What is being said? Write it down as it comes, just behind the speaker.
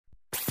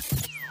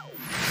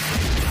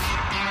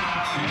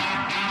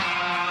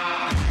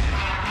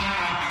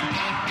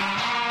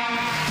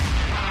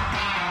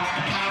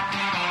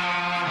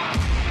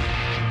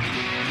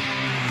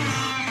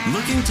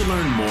Looking to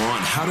learn more on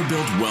how to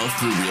build wealth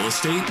through real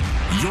estate?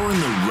 You're in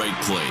the right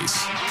place.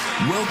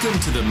 Welcome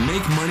to the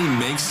Make Money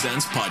Make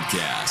Sense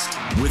podcast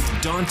with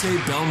Dante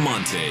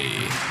Belmonte.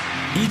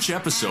 Each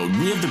episode,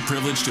 we have the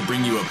privilege to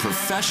bring you a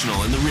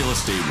professional in the real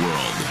estate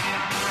world.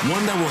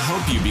 One that will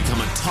help you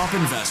become a top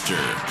investor,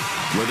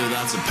 whether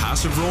that's a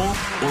passive role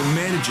or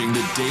managing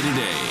the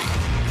day-to-day.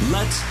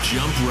 Let's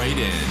jump right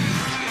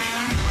in.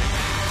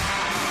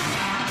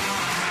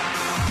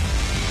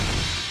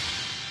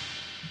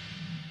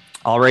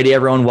 Alrighty,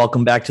 everyone,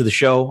 welcome back to the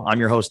show. I'm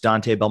your host,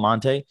 Dante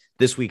Belmonte.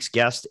 This week's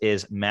guest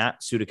is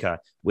Matt Sudica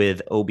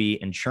with OB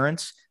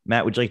Insurance.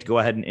 Matt, would you like to go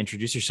ahead and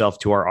introduce yourself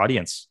to our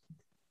audience?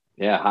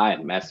 Yeah, hi,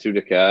 Matt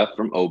Sudica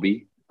from OB.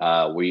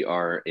 We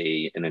are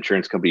an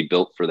insurance company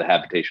built for the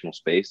habitational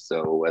space.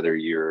 So whether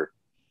you're,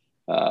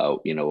 a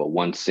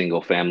one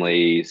single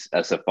family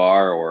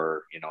SFR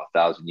or,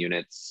 1,000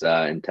 units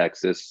in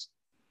Texas,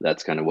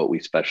 that's kind of what we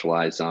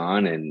specialize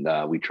on.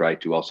 And we try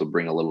to also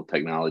bring a little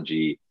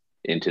technology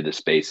into the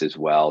space as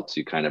well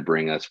to kind of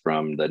bring us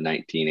from the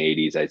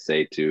 1980s, I'd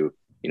say, to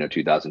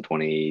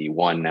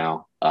 2021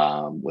 now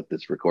with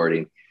this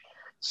recording.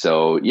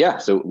 So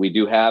we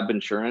do have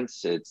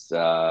insurance. It's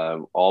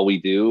all we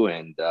do,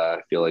 and I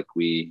feel like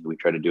we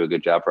try to do a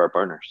good job for our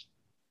partners.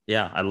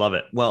 Yeah, I love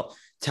it. Well,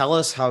 tell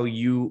us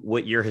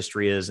what your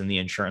history is in the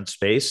insurance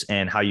space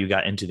and how you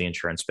got into the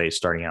insurance space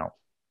starting out.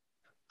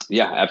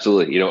 Yeah,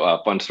 absolutely. A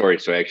fun story.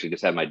 So I actually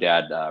just had my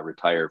dad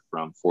retire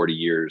from 40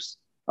 years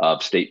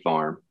of State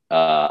Farm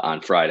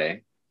on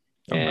Friday.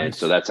 Nice.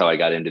 So that's how I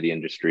got into the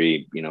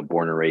industry,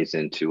 born and raised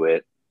into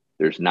it.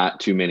 There's not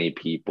too many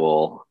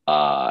people.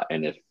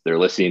 And if they're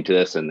listening to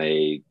this and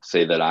they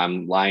say that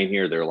I'm lying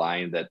here, they're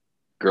lying, that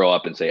grow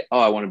up and say, oh,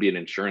 I want to be an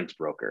insurance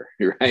broker,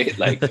 right?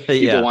 Like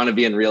people want to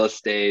be in real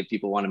estate.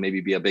 People want to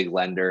maybe be a big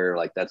lender.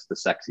 Like that's the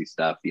sexy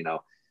stuff.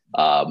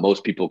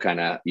 Most people kind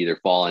of either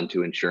fall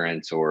into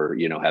insurance or,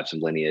 have some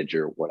lineage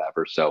or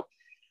whatever. So,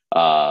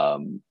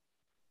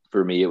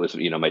 for me, it was,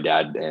 my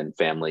dad and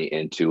family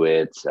into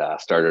it.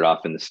 Started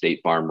off in the State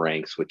Farm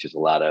ranks, which is a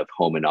lot of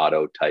home and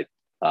auto type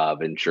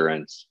of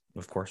insurance.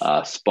 Of course.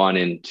 Spun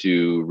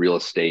into real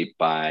estate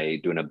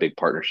by doing a big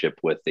partnership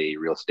with a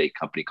real estate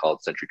company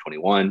called Century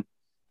 21,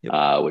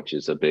 which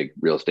is a big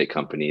real estate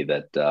company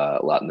that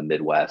a lot in the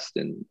Midwest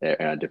and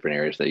different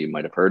areas that you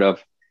might have heard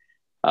of.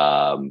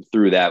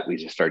 Through that, we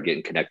just started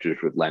getting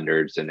connected with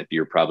lenders. And if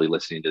you're probably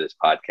listening to this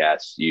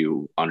podcast,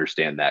 you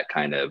understand that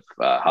kind of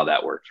how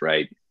that works,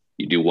 right?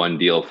 You do one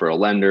deal for a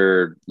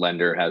lender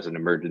has an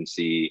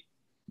emergency,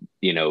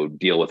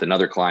 deal with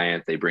another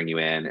client, they bring you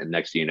in, and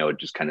next thing you know, it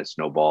just kind of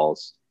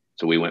snowballs.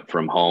 So we went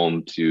from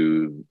home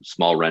to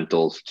small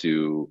rentals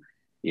to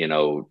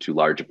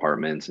large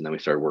apartments. And then we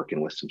started working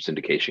with some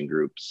syndication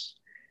groups.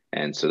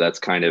 And so that's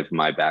kind of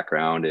my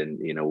background and,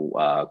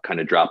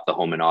 kind of dropped the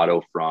home and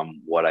auto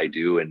from what I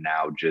do. And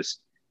now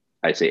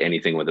I say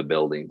anything with a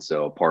building.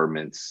 So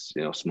apartments,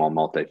 small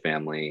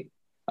multifamily,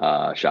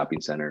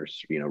 shopping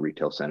centers,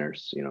 retail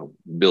centers,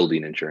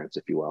 building insurance,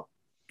 if you will.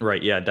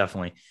 Right. Yeah,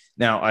 definitely.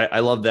 Now,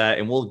 I love that.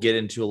 And we'll get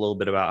into a little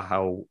bit about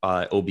how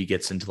OB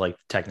gets into like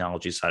the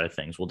technology side of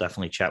things. We'll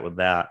definitely chat with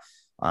that.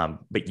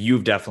 But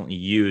you've definitely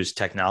used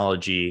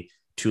technology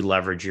to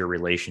leverage your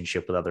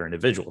relationship with other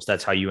individuals.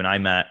 That's how you and I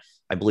met.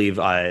 I believe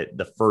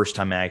the first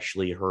time I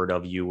actually heard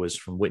of you was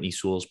from Whitney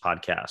Sewell's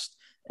podcast.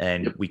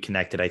 And we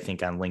connected, I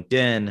think, on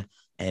LinkedIn.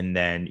 And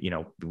then,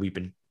 we've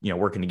been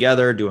working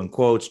together, doing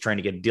quotes, trying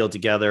to get a deal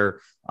together.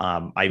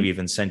 I've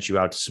even sent you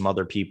out to some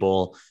other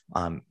people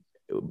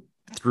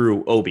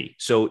through OB.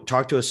 So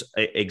talk to us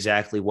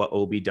exactly what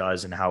OB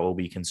does and how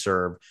OB can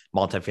serve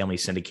multifamily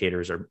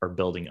syndicators or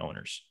building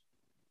owners.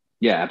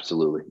 Yeah,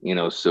 absolutely.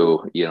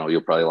 So,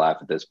 you'll probably laugh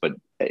at this, but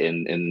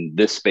in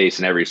this space,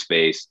 in every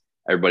space,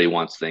 everybody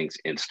wants things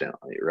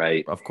instantly,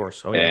 right? Of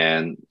course. Oh, yeah.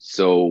 And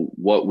so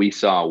what we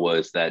saw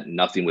was that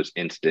nothing was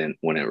instant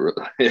when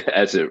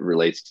as it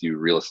relates to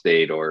real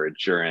estate or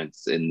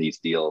insurance in these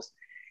deals.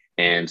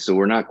 And so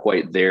we're not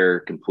quite there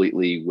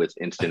completely with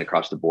instant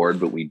across the board,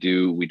 but we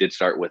did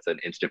start with an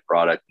instant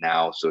product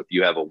now. So if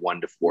you have a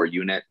 1 to 4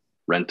 unit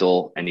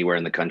rental anywhere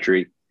in the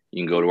country,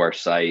 you can go to our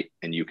site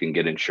and you can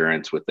get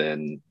insurance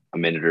within a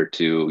minute or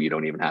two. You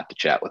don't even have to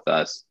chat with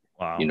us.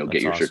 Wow,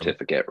 get your awesome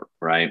certificate,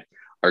 right?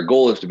 Our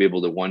goal is to be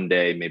able to one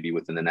day, maybe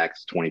within the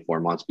next 24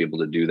 months, be able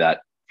to do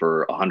that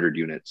for 100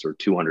 units or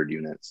 200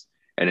 units.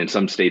 And in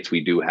some states, we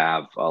do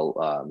have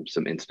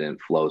some instant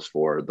flows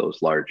for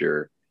those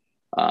larger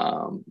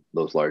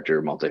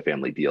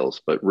multifamily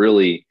deals. But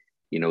really,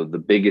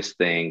 the biggest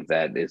thing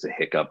that is a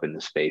hiccup in the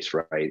space,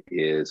 right,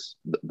 is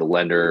the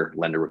lender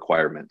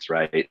requirements,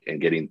 right, and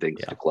getting things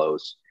to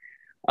close.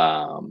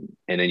 And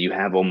then you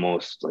have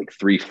almost like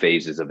 3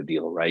 phases of a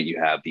deal, right? You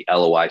have the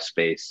LOI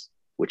space,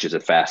 which is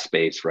a fast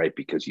space, right?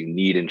 Because you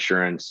need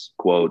insurance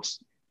quotes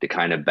to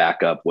kind of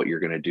back up what you're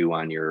going to do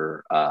on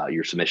your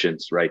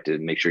submissions, right? To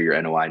make sure your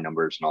NOI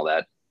numbers and all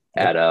that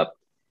add up.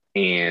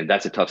 And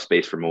that's a tough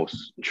space for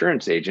most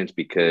insurance agents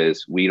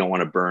because we don't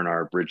want to burn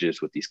our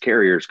bridges with these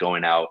carriers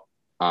going out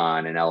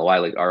on an LOI.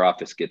 Like our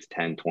office gets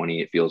 10,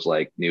 20, it feels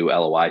like new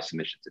LOI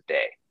submissions a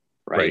day,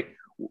 right?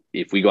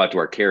 if we go out to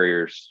our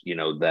carriers,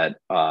 that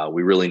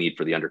we really need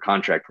for the under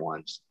contract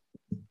ones,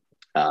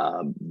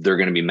 they're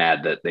going to be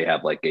mad that they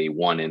have like a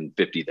 1 in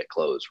 50 that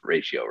close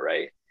ratio,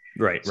 right?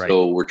 Right.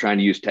 So we're trying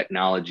to use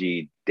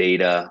technology,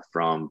 data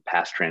from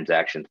past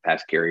transactions,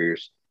 past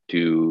carriers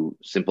to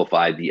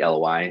simplify the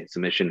LOI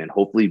submission, and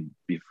hopefully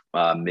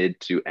mid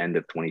to end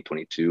of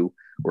 2022,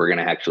 we're going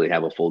to actually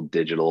have a full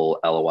digital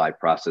LOI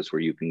process where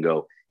you can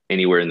go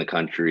anywhere in the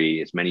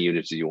country, as many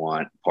units as you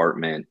want,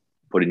 apartment,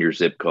 put in your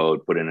zip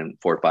code, put in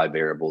 4 or 5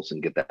 variables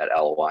and get that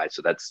LOI.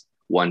 So that's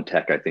one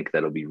tech I think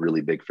that'll be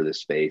really big for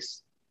this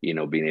space,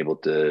 being able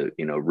to,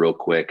 real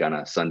quick on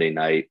a Sunday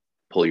night,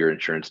 pull your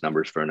insurance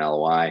numbers for an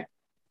LOI.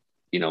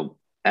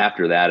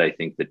 After that, I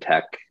think the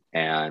tech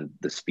and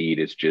the speed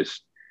is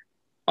just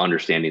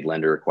understanding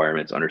lender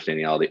requirements,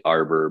 understanding all the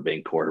Arbor,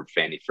 Bancorp,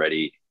 Fannie,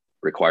 Freddie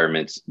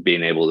requirements,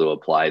 being able to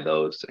apply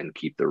those and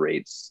keep the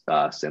rates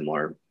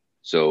similar.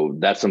 So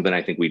that's something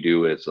I think we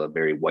do as a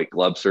very white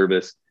glove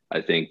service.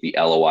 I think the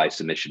LOI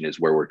submission is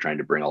where we're trying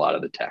to bring a lot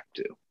of the tech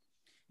to.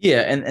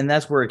 Yeah. And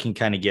that's where it can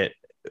kind of get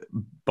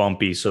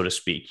bumpy, so to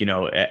speak.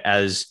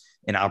 As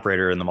an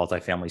operator in the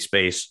multifamily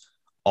space,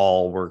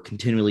 all we're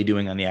continually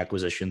doing on the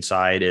acquisition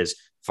side is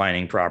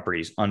finding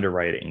properties,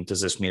 underwriting.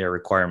 Does this meet our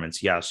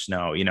requirements? Yes,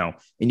 no,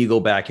 and you go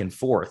back and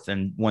forth.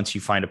 And once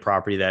you find a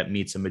property that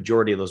meets a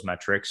majority of those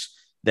metrics,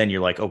 then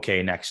you're like,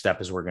 okay, next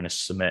step is we're going to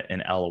submit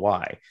an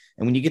LOI.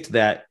 And when you get to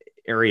that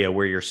area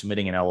where you're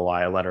submitting an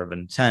LOI, a letter of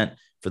intent,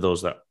 for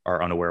those that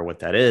are unaware what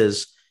that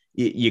is,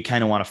 you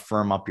kind of want to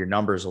firm up your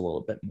numbers a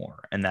little bit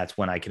more. And that's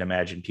when I can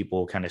imagine people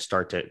will kind of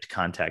start to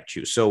contact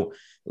you. So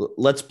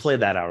let's play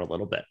that out a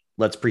little bit.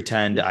 Let's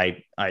pretend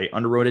I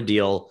underwrote a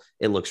deal.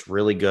 It looks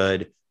really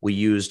good. We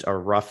used a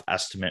rough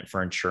estimate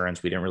for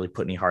insurance. We didn't really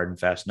put any hard and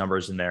fast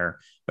numbers in there,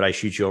 but I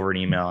shoot you over an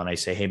email and I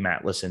say, hey,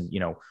 Matt, listen,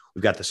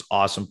 we've got this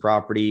awesome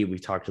property.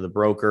 We've talked to the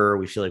broker.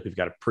 We feel like we've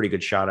got a pretty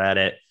good shot at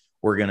it.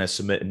 We're going to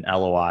submit an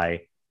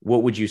LOI.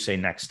 What would you say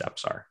next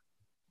steps are?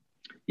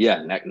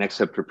 Yeah, next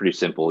steps are pretty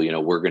simple.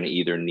 We're going to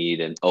either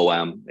need an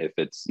OM if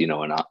it's,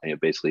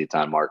 basically it's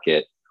on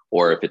market,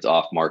 or if it's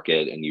off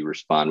market and you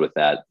respond with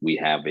that, we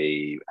have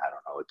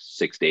it's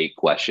 6 to 8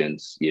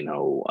 questions,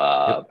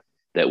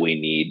 that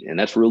we need. And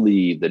that's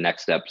really the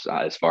next steps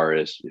as far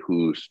as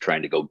who's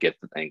trying to go get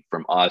the thing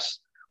from us.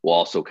 We'll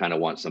also kind of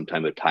want some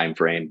type of time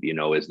frame.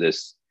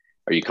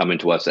 Are you coming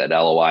to us at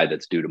LOI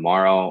that's due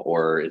tomorrow,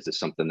 or is this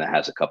something that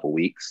has a couple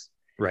weeks?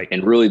 Right.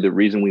 And really the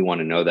reason we want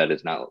to know that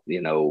is not,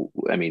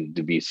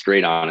 to be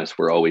straight honest,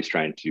 we're always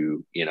trying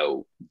to,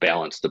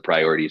 balance the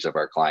priorities of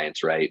our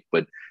clients. Right.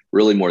 But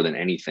really more than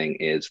anything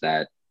is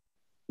that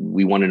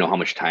we want to know how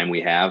much time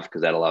we have,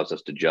 because that allows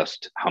us to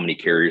adjust how many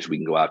carriers we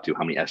can go out to,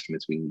 how many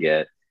estimates we can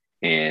get,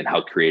 and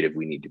how creative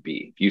we need to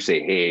be. If you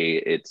say, hey,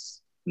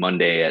 it's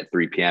Monday at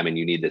 3 p.m. and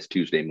you need this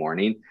Tuesday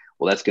morning,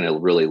 well, that's going to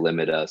really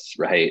limit us,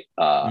 right?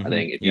 I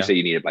think if you say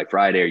you need it by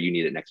Friday or you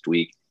need it next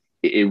week,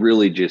 it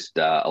really just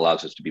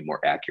allows us to be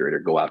more accurate, or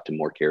go out to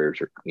more carriers,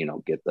 or,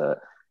 get the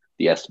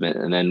estimate.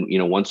 And then,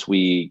 once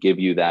we give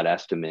you that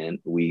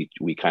estimate, we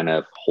kind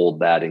of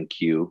hold that in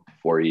queue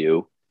for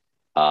you.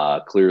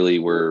 Clearly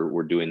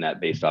we're doing that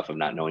based off of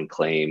not knowing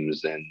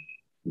claims and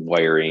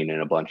wiring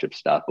and a bunch of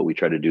stuff, but we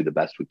try to do the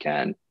best we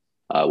can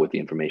with the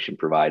information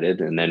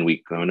provided. And then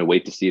we kind of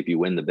wait to see if you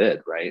win the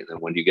bid, right? And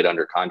when you get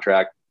under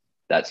contract,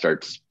 that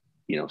starts,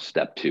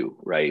 step 2,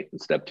 right? And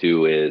step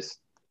 2 is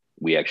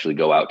we actually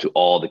go out to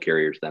all the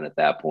carriers. Then at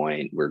that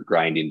point, we're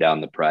grinding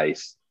down the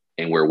price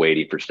and we're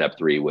waiting for step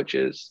 3, which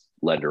is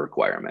lender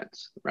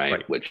requirements,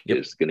 right? Which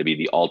is going to be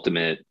the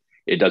ultimate.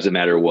 It doesn't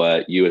matter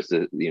what you as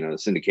the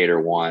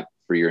syndicator want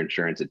for your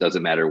insurance. It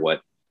doesn't matter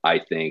what I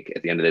think.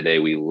 At the end of the day,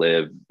 we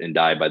live and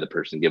die by the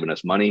person giving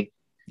us money.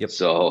 Yep.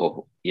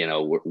 So,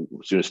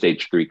 as soon as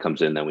stage 3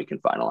 comes in, then we can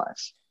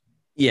finalize.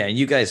 Yeah. And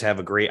you guys have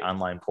a great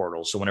online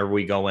portal. So whenever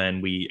we go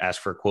in, we ask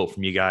for a quote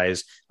from you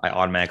guys. I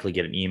automatically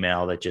get an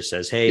email that just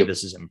says, hey,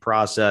 this is in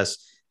process,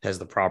 has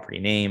the property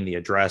name, the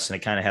address, and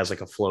it kind of has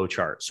like a flow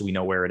chart. So we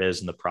know where it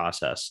is in the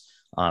process,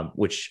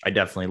 which I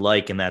definitely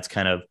like. And that's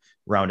kind of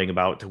rounding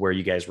about to where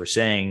you guys were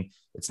saying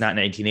it's not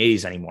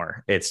 1980s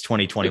anymore. It's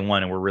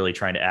 2021. And we're really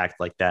trying to act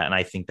like that. And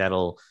I think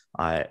that'll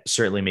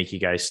certainly make you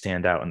guys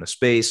stand out in the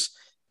space.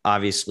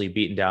 Obviously,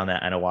 beating down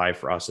that NOI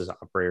for us as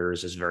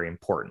operators is very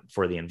important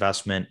for the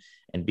investment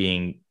and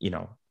being,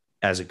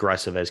 as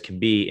aggressive as can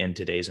be in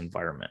today's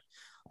environment.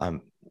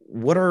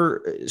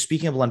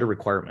 Speaking of lender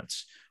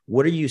requirements,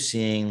 what are you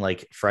seeing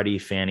like Freddie,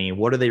 Fannie?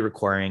 What are they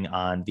requiring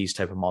on these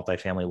type of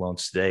multifamily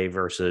loans today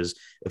versus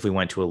if we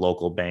went to a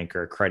local bank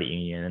or a credit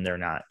union and they're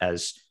not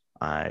as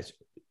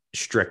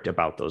strict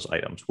about those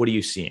items? What are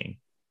you seeing?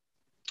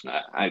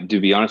 To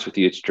be honest with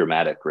you, it's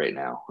dramatic right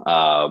now.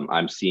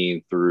 I'm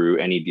seeing through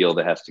any deal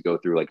that has to go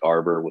through like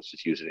Arbor, let's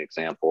just use an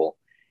example,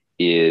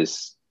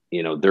 is,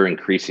 they're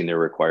increasing their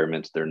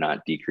requirements. They're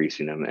not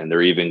decreasing them. And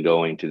they're even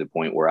going to the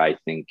point where I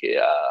think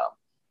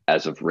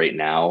as of right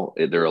now,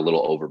 they're a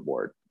little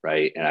overboard.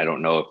 Right. And I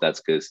don't know if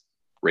that's because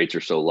rates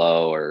are so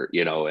low or,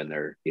 and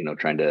they're,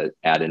 trying to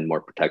add in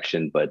more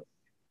protection, but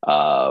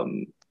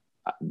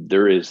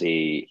there is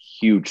a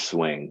huge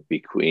swing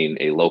between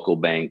a local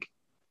bank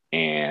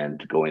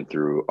and going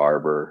through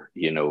Arbor.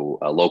 You know,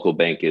 a local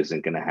bank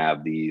isn't going to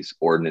have these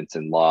ordinance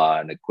and law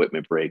and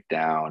equipment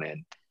breakdown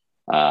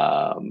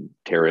and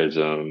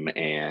terrorism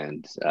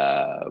and,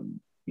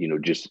 you know,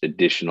 just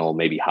additional,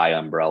 maybe high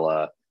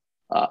umbrella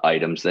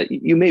items that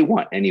you may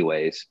want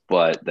anyways,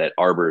 but that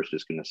Arbor is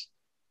just going to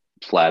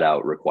flat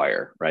out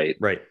require, right?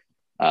 Right.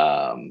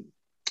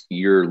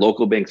 Your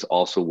local banks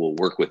also will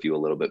work with you a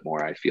little bit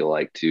more. I feel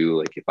like too,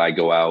 like if I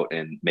go out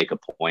and make a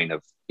point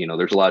of, you know,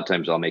 there's a lot of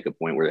times I'll make a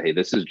point where, hey,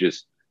 this is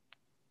just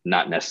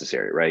not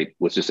necessary, right?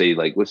 Let's just say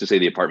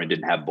the apartment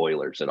didn't have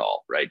boilers at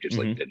all, right? Just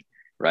like didn't,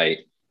 right?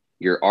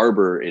 Your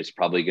Arbor is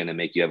probably going to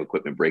make you have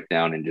equipment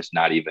breakdown and just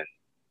not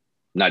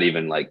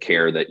even like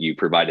care that you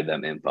provided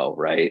them info,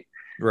 right?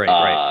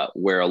 Right.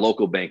 Where a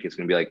local bank is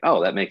going to be like,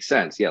 oh, that makes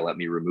sense. Yeah, let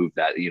me remove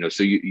that. You know,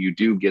 so you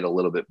do get a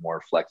little bit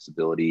more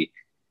flexibility.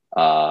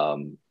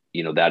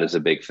 You know, that is a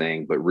big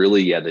thing, but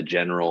really, yeah, the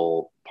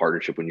general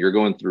partnership, when you're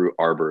going through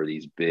Arbor,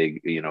 these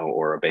big, you know,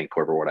 or a bank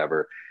corp or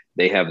whatever,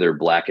 they have their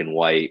black and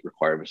white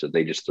requirements that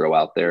they just throw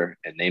out there,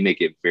 and they make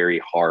it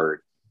very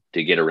hard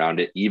to get around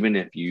it, even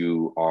if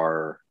you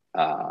are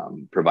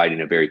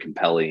providing a very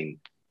compelling,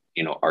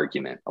 you know,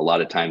 argument. A lot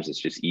of times it's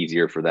just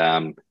easier for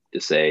them to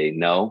say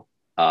no.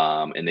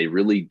 And they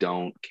really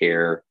don't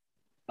care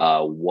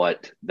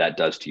what that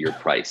does to your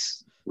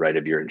price, right,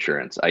 of your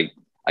insurance.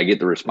 I get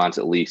the response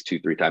at least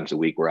 2-3 times a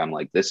week where I'm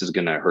like, this is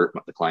going to hurt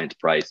the client's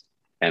price.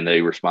 And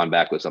they respond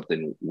back with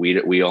something.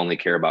 We only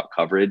care about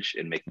coverage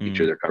and making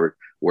sure they're covered.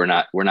 We're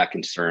not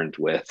concerned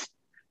with,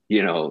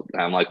 you know,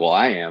 I'm like, well,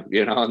 I am,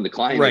 you know, and the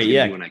client right, is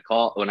yeah. when I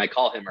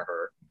call him or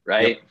her,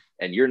 right. Yep.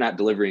 And you're not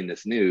delivering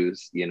this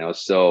news, you know,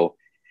 so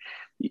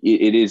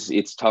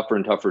it's tougher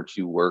and tougher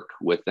to work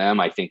with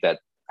them. I think that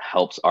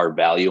helps our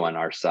value on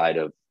our side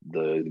of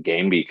the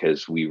game,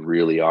 because we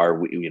really are,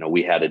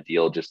 we had a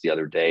deal just the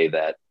other day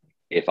that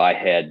if I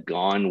had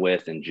gone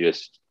with and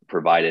just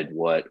provided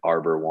what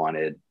Arbor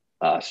wanted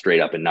straight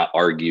up and not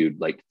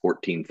argued like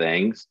 14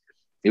 things,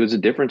 it was a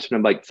difference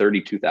in like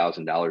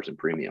 $32,000 in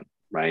premium,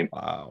 right?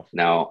 Wow.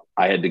 Now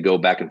I had to go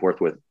back and forth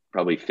with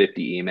probably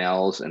 50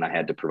 emails, and I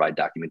had to provide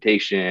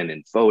documentation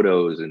and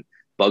photos and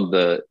bug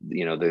the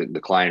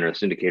client or the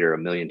syndicator a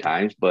million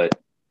times, but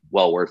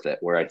well worth it.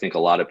 Where I think a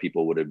lot of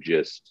people would have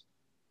just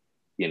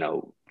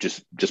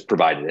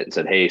provided it and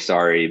said, hey,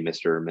 sorry,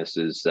 Mr. or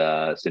Mrs.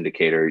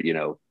 Syndicator, you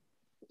know,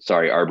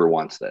 sorry, Arbor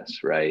wants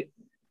this, right?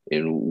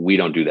 And we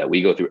don't do that.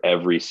 We go through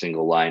every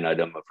single line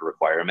item of a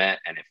requirement.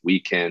 And if we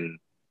can,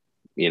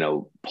 you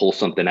know, pull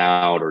something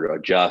out or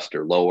adjust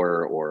or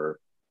lower or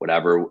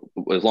whatever,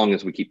 as long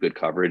as we keep good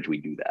coverage, we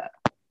do that.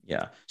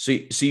 Yeah. So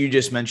you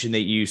just mentioned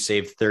that you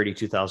saved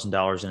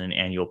 $32,000 in an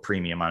annual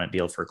premium on a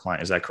deal for a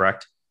client. Is that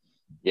correct?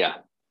 Yeah.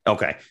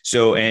 Okay.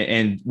 So,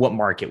 and what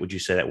market would you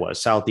say that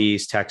was?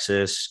 Southeast,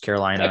 Texas,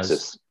 Carolinas?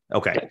 Texas.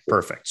 Okay, Texas.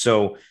 Perfect.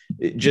 So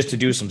just to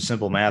do some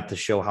simple math to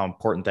show how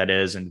important that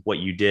is and what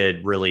you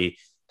did really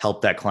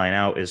help that client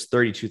out is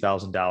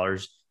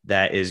 $32,000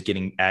 that is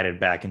getting added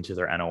back into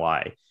their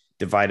NOI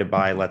divided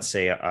by, let's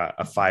say a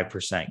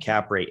 5%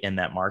 cap rate in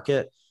that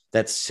market.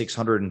 That's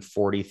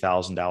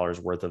 $640,000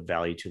 worth of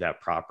value to that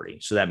property.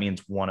 So that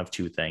means one of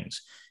two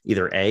things.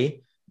 Either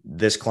A,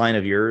 this client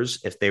of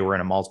yours, if they were in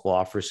a multiple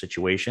offer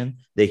situation,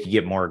 they could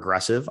get more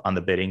aggressive on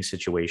the bidding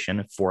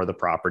situation for the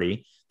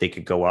property. They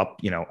could go up,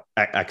 you know,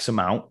 X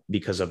amount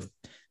because of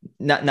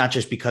not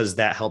just because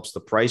that helps the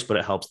price, but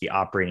it helps the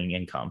operating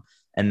income.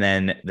 And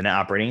then the net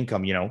operating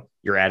income, you know,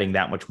 you're adding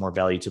that much more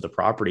value to the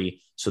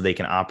property so they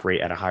can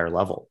operate at a higher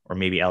level or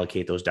maybe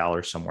allocate those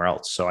dollars somewhere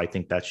else. So I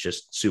think that's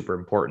just super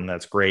important.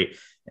 That's great.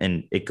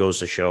 And it goes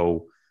to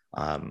show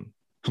how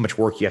much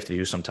work you have to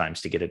do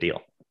sometimes to get a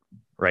deal.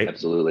 Right.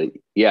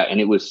 Absolutely. Yeah. And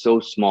it was so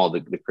small,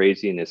 the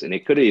craziness, and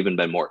it could have even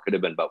been more. It could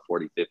have been about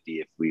 40, 50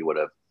 if we would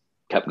have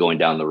kept going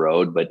down the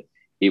road. But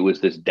it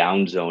was this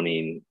down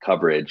zoning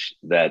coverage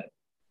that,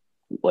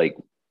 like,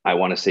 I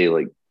want to say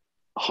like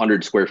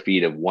 100 square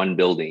feet of one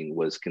building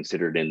was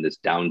considered in this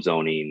down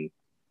zoning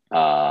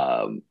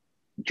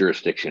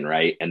jurisdiction.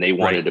 Right. And they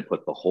wanted to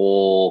put the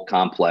whole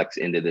complex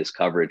into this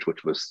coverage,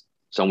 which was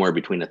somewhere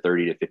between a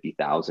 $30,000 to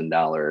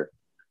 $50,000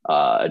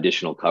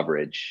 additional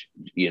coverage,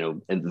 you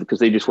know, and because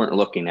they just weren't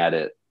looking at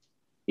it,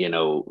 you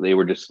know, they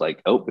were just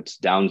like, oh, it's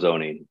down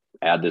zoning,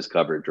 add this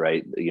coverage,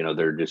 right? You know,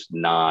 they're just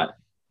not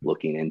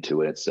looking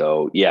into it.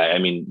 So yeah, I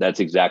mean, that's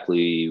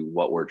exactly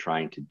what we're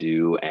trying to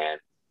do.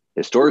 And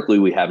historically,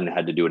 we haven't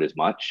had to do it as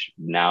much.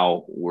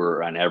 Now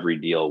we're on every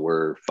deal,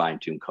 we're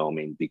fine-tune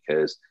combing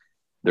because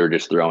they're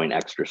just throwing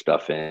extra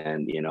stuff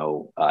in, you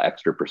know,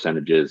 extra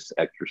percentages,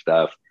 extra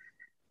stuff.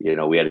 You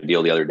know, we had a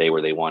deal the other day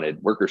where they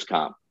wanted workers'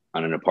 comp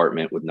on an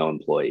apartment with no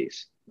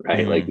employees,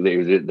 right? Mm-hmm.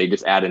 Like they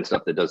just add in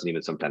stuff that doesn't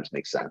even sometimes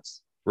make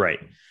sense. Right.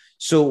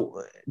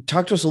 So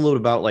talk to us a little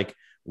bit about like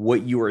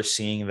what you are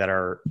seeing that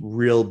are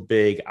real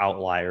big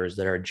outliers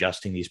that are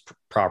adjusting these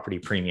property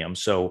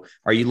premiums. So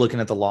are you looking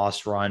at the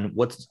loss run?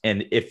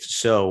 And if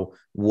so,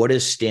 what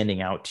is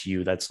standing out to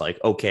you that's like,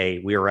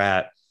 okay, we are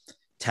at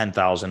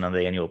 10,000 on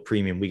the annual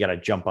premium. We got to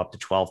jump up to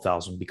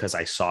 12,000 because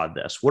I saw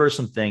this. What are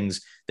some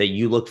things that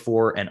you look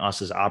for and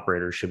us as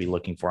operators should be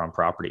looking for on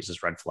properties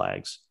as red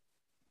flags?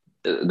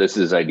 This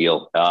is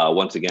ideal.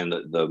 Once again,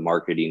 the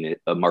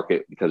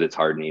market, because it's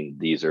hardening,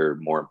 these are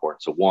more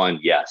important. So one,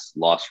 yes,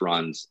 loss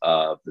runs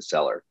of the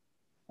seller.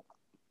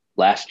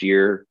 Last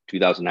year,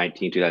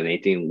 2019,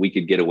 2018, we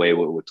could get away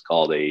with what's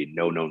called a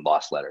no known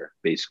loss letter,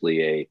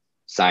 basically a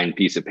signed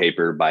piece of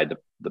paper by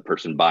the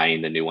person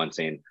buying the new one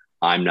saying,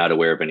 I'm not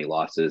aware of any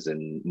losses.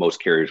 And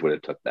most carriers would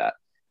have took that.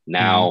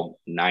 Now,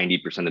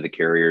 90% of the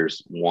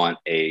carriers want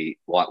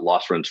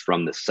loss runs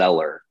from the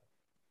seller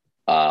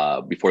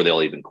before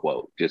they'll even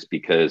quote, just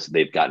because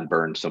they've gotten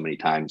burned so many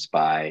times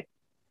by,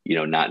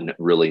 not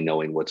really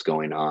knowing what's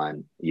going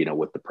on,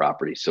 with the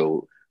property.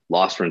 So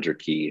loss runs are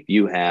key.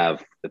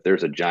 If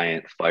there's a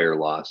giant fire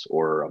loss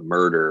or a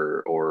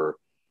murder or,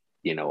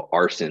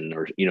 arson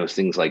or,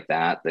 things like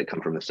that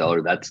come from the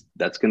seller,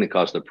 that's going to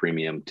cause the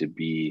premium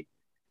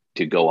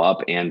to go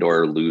up and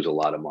or lose a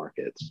lot of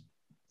markets.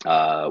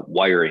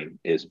 Wiring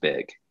is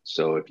big.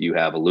 So if you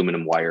have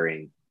aluminum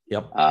wiring,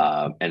 yep.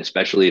 And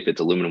especially if it's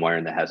aluminum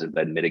wiring that hasn't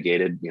been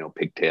mitigated,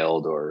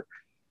 pigtailed or,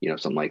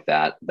 something like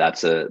that,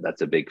 that's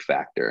a big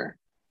factor.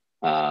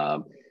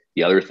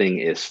 The other thing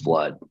is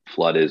flood.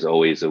 Flood is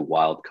always a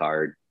wild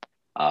card.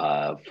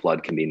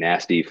 Flood can be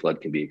nasty.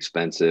 Flood can be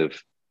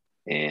expensive.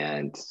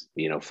 And,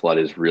 flood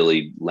is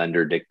really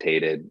lender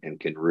dictated and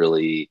can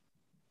really,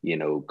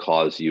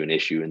 cause you an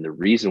issue. And the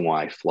reason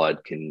why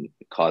flood can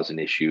cause an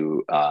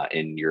issue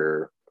in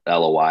your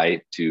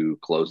LOI to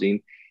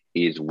closing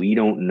is we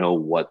don't know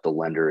what the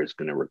lender is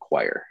going to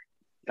require.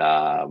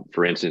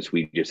 For instance,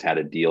 we just had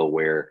a deal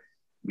where,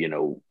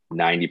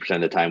 90%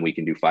 of the time we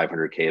can do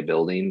 500K a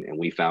building. And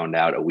we found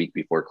out a week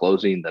before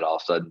closing that all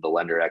of a sudden the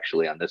lender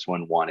actually on this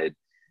one wanted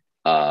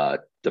the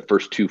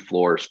first 2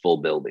 floors full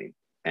building.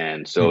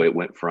 And so it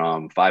went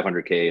from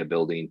 500K a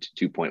building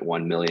to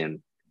 2.1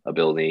 million a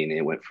building.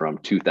 It went from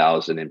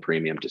 2,000 in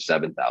premium to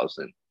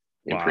 7,000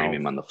 in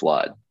premium on the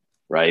flood,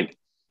 right?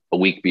 A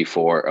week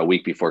before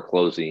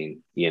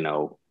closing,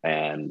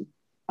 and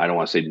I don't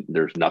want to say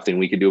there's nothing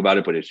we could do about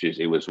it, but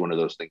it was one of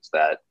those things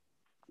that,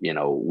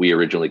 we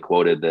originally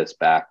quoted this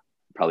back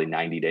probably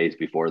 90 days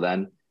before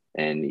then,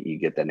 and you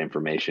get that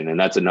information. And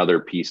that's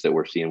another piece that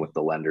we're seeing with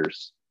the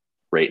lenders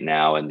right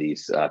now. And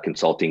these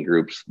consulting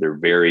groups, they're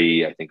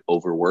very, I think,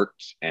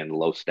 overworked and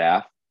low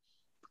staff,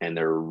 and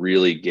they're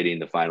really getting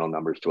the final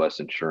numbers to us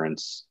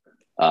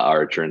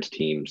our insurance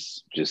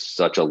teams, just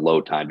such a low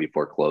time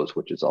before close,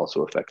 which is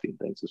also affecting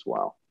things as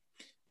well.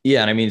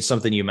 Yeah. And I mean,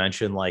 something you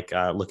mentioned, like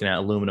looking at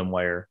aluminum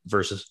wire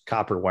versus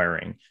copper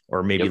wiring,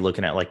 or maybe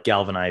looking at like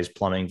galvanized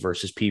plumbing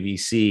versus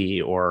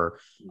PVC, or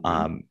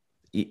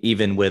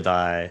even with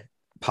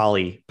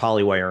poly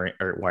plumbing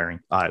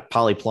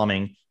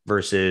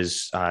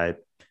versus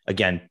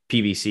again,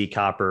 PVC,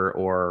 copper,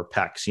 or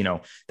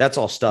PEX. That's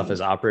all stuff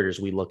as operators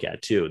we look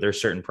at too.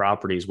 There's certain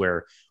properties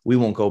where we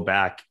won't go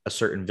back a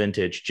certain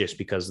vintage just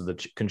because of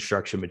the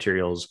construction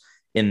materials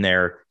in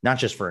there, not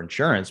just for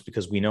insurance,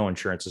 because we know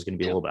insurance is going to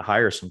be a little bit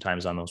higher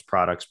sometimes on those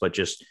products, but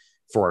just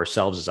for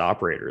ourselves as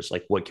operators,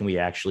 like what can we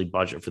actually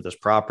budget for this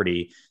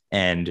property?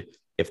 And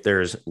if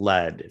there's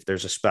lead, if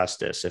there's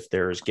asbestos, if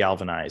there's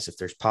galvanized, if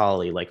there's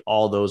poly, like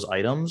all those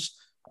items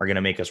are going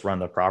to make us run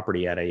the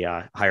property at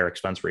a higher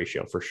expense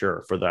ratio for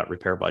sure for that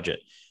repair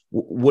budget.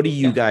 What do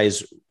you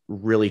guys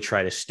really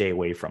try to stay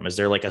away from? Is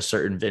there like a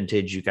certain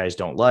vintage you guys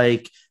don't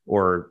like,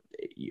 or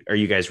are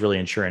you guys really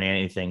insuring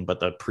anything, but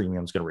the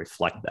premium is going to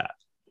reflect that?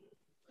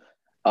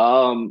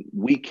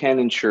 We can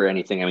insure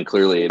anything. I mean,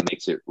 clearly it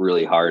makes it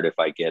really hard if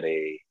I get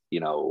a,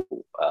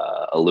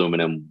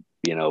 aluminum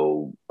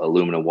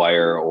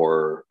wire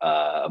or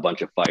a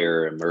bunch of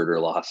fire and murder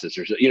losses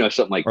or,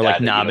 something like or that. Or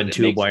like knob and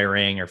tube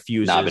wiring or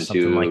fuses,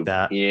 something like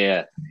that.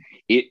 Yeah.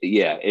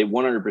 It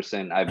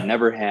 100%. I've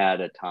never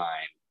had a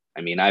time. I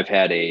mean, I've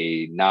had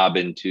a knob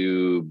and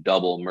tube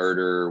double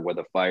murder with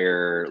a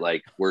fire,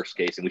 like worst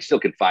case, and we still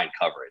can find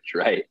coverage,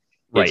 right?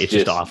 Right. It's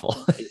just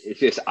awful. It's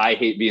just, I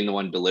hate being the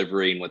one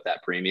delivering what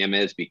that premium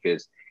is,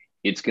 because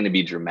it's going to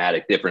be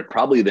dramatic different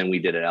probably than we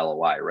did at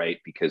LOI, right?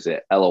 Because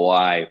at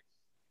LOI,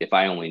 if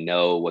I only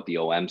know what the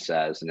OM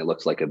says and it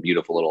looks like a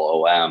beautiful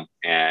little OM,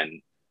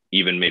 and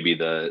even maybe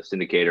the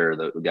syndicator or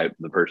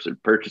the person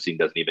purchasing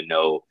doesn't even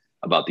know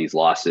about these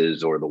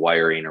losses or the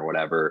wiring or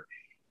whatever,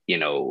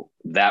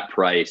 that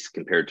price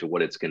compared to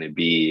what it's going to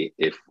be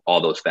if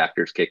all those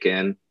factors kick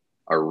in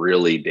are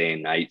really day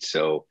and night.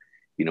 So,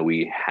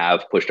 we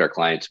have pushed our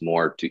clients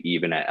more to,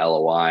 even at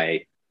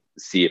LOI,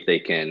 see if they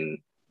can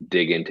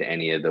dig into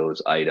any of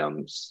those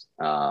items,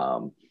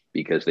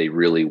 because they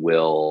really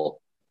will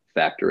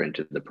factor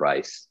into the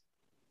price.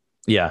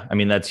 Yeah. I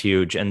mean, that's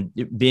huge. And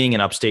being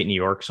in upstate New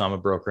York, so I'm a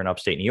broker in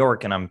upstate New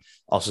York, and I'm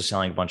also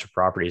selling a bunch of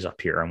properties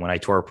up here. And when I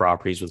tour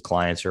properties with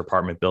clients or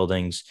apartment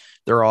buildings,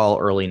 they're all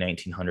early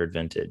 1900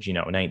 vintage,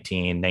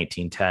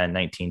 1910,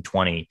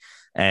 1920.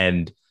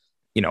 And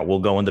we'll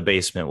go in the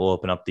basement, we'll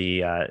open up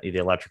the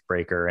electric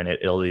breaker, and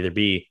it'll either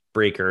be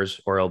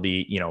breakers or it'll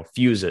be,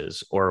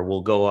 fuses, or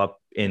we'll go up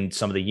in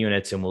some of the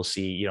units and we'll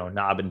see,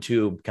 knob and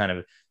tube kind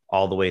of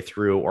all the way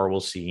through, or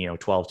we'll see,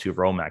 12 tube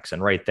Romex.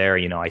 And right there,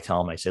 I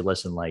tell them, I say,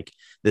 listen, like,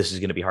 this is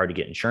going to be hard to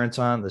get insurance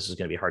on. This is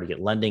going to be hard to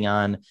get lending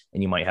on,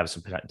 and you might have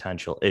some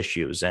potential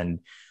issues. And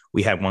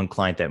we had one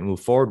client that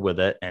moved forward with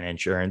it, and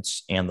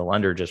insurance and the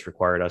lender just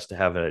required us to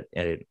have an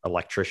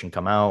electrician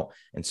come out,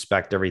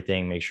 inspect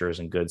everything, make sure it's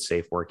in good,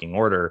 safe working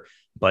order.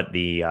 But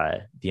the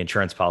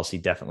insurance policy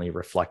definitely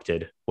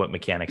reflected what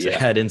mechanics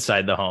had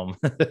inside the home.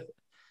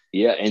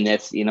 Yeah. And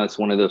that's, it's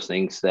one of those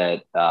things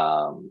that,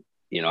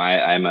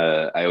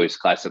 I always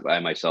classify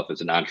myself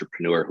as an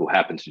entrepreneur who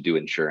happens to do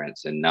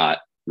insurance and not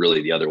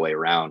really the other way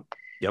around.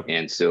 Yep.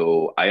 And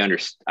so I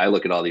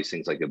look at all these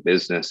things like a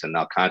business, and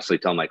I'll constantly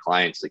tell my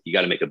clients, like, you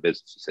got to make a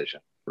business decision.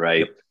 Right.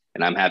 Yep.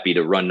 And I'm happy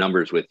to run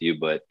numbers with you,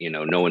 but,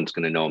 no one's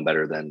going to know them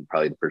better than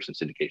probably the person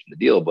syndicating the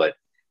deal. But,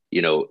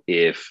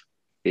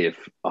 if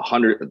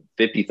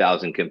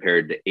 150,000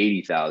 compared to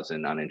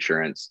 80,000 on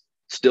insurance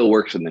still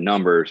works in the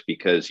numbers,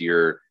 because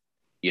you're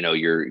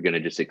going to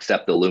just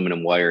accept the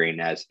aluminum wiring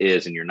as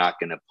is, and you're not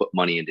going to put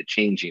money into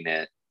changing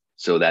it.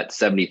 So that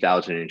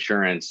 70,000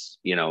 insurance,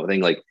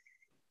 thing, like,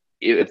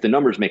 if the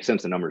numbers make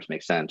sense, the numbers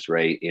make sense,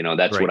 right?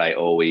 That's right. What I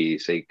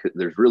always say.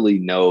 There's really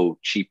no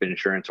cheap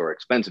insurance or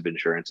expensive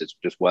insurance. It's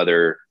just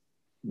whether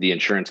the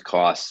insurance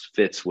cost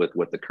fits with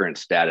what the current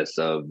status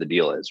of the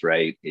deal is,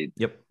 right?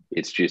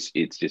 It's just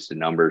a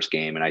numbers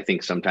game. And I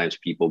think sometimes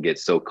people get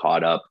so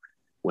caught up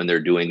when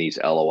they're doing these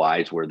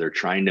LOIs where they're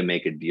trying to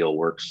make a deal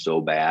work so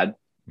bad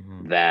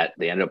that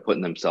they end up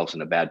putting themselves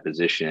in a bad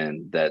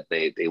position, that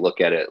they look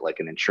at it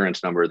like an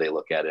insurance number. They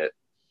look at it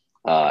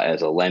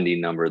as a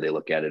lending number. They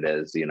look at it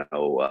as,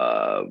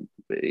 what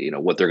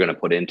they're going to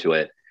put into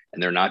it.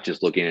 And they're not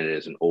just looking at it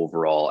as an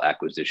overall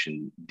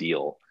acquisition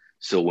deal.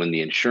 So when the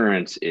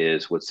insurance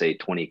is, let's say,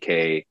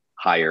 20K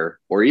higher,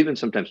 or even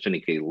sometimes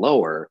 20K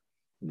lower,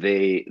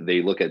 they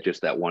look at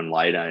just that one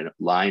line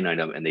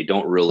item, and they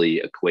don't really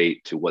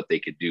equate to what they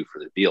could do for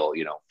the deal.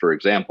 For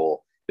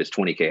example, if it's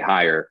 20K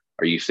higher,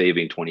 are you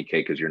saving 20K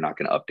because you're not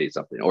going to update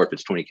something? Or if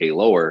it's 20K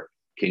lower,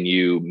 can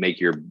you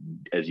make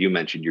as you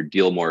mentioned, your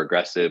deal more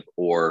aggressive,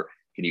 or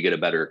can you get a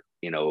better,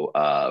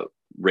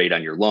 rate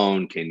on your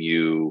loan? Can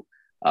you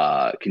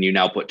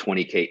now put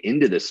 20K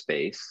into this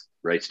space,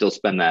 right? Still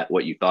spend that,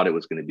 what you thought it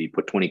was going to be,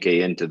 put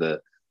 20K into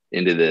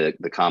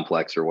the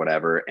complex or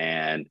whatever,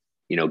 and,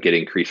 get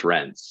increased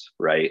rents,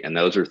 right? And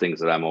those are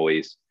things that I'm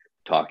always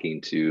talking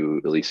to,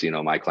 at least,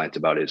 my clients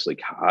about, is like,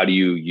 how do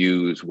you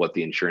use what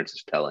the insurance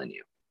is telling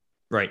you?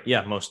 Right.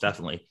 Yeah, most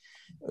definitely.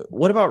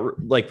 What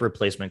about like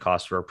replacement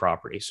costs for a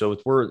property? So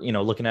if we're,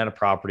 looking at a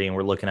property and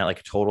we're looking at like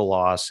a total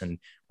loss, and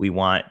we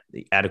want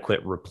the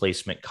adequate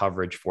replacement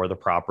coverage for the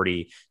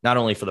property, not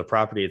only for the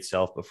property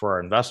itself, but for our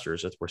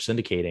investors, if we're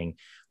syndicating,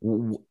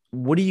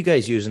 what are you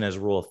guys using as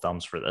rule of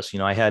thumbs for this?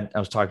 I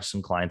was talking to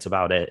some clients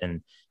about it,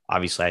 and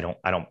obviously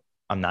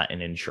I'm not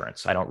in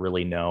insurance. I don't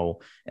really know.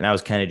 And I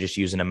was kind of just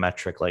using a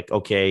metric like,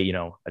 okay,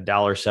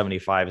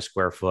 $1.75 a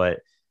square foot.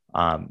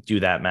 Do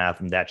that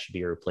math, and that should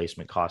be a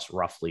replacement cost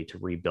roughly to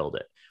rebuild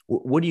it.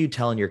 What are you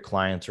telling your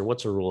clients, or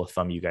what's a rule of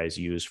thumb you guys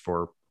use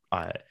for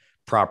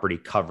property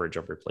coverage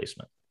of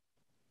replacement?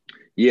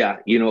 Yeah,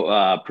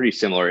 pretty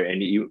similar.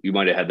 And you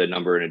might have had the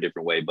number in a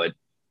different way, but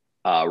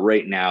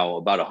right now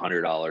about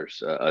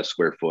 $100 a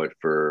square foot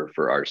for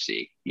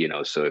RC.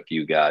 So if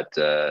you got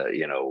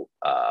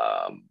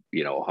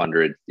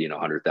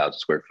 100,000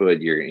 square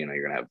foot, you're going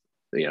to have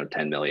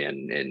 10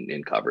 million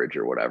in coverage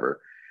or whatever.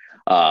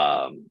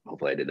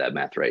 Hopefully I did that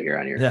math right here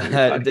on your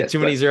the too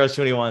many zeros,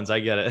 too many ones.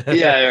 I get it.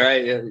 Yeah,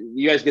 right.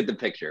 You guys get the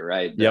picture,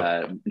 right?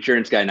 Yep.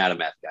 Insurance guy, not a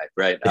math guy,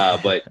 right?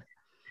 But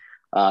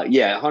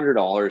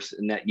 $100,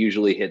 and that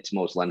usually hits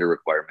most lender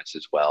requirements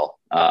as well.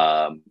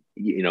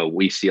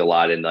 We see a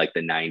lot in like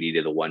the 90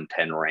 to the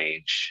 110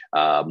 range.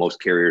 Most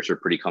carriers are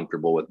pretty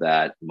comfortable with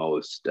that.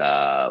 Most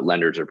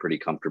lenders are pretty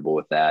comfortable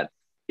with that.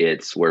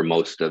 It's where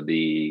most of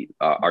the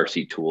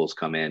RC tools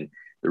come in.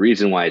 The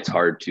reason why it's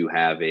hard to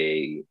have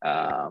a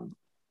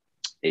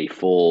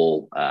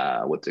full,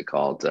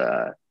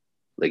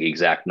 like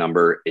exact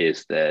number,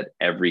 is that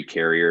every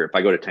carrier, if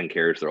I go to 10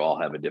 carriers, they'll all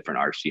have a different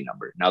RC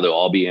number. Now they'll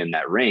all be in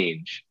that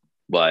range,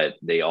 but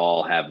they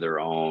all have their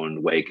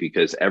own way,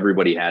 because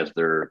everybody has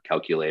their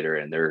calculator,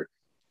 and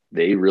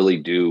they really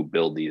do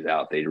build these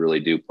out. They really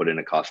do put in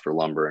a cost for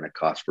lumber, and a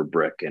cost for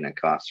brick, and a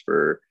cost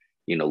for,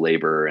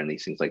 labor, and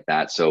these things like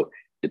that. So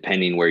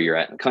depending where you're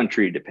at in the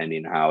country,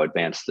 depending how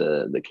advanced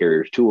the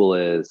carrier's tool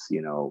is,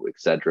 et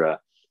cetera.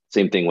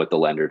 Same thing with the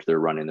lenders. They're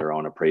running their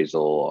own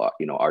appraisal,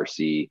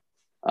 RC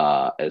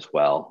as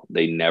well.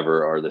 They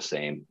never are the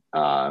same.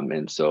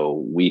 And so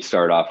we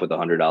start off with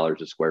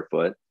 $100 a square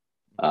foot.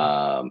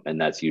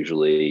 And that's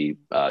usually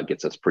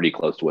gets us pretty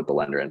close to what the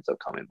lender ends up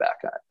coming back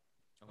at.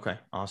 Okay,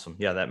 awesome.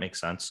 Yeah, that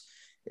makes sense.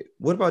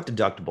 What about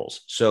deductibles?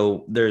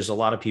 So there's a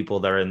lot of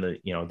people that are in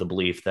the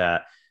belief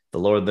that the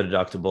lower the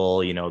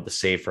deductible, the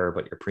safer,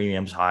 but your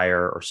premium's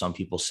higher. Or some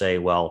people say,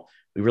 well,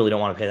 we really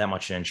don't want to pay that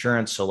much in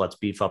insurance. So let's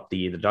beef up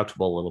the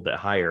deductible a little bit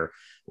higher.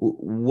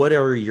 What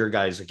are your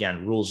guys,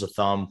 again, rules of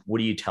thumb?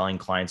 What are you telling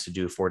clients to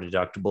do for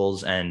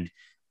deductibles? And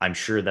I'm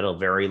sure that'll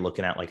vary,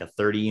 looking at like a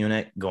 30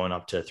 unit going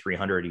up to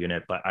 300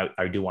 unit, but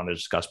I do want to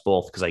discuss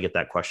both because I get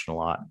that question a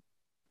lot.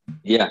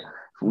 Yeah.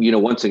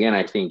 Once again,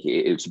 I think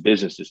it's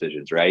business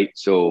decisions, right?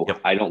 So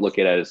Yep. I don't look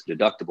at it as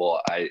deductible.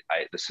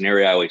 The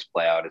scenario I always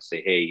play out is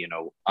say, hey,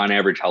 on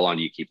average, how long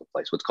do you keep a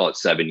place? Let's call it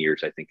 7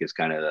 years. I think is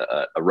kind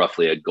of a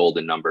roughly a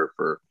golden number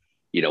for,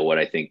 what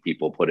I think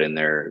people put in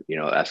their,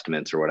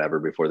 estimates or whatever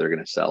before they're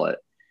going to sell it.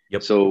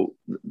 Yep. So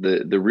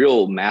the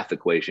real math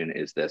equation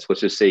is this.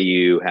 Let's just say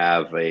you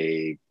have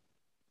a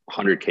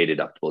 100K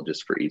deductible,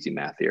 just for easy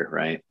math here,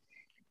 right?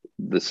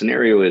 The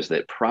scenario is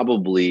that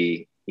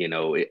probably,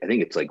 I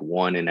think it's like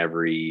one in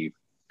every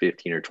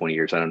 15 or 20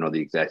 years. I don't know the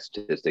exact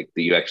statistic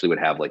that you actually would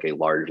have like a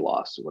large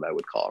loss, what I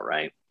would call,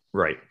 right?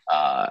 Right.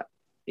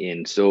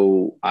 And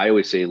so I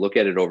always say, look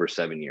at it over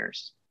 7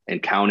 years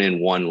and count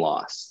in one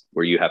loss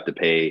where you have to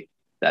pay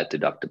that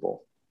deductible,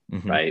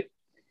 right?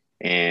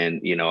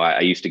 And,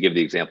 I used to give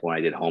the example when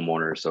I did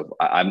homeowners. So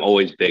I'm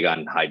always big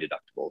on high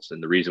deductibles.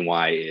 And the reason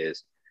why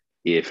is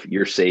if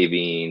you're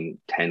saving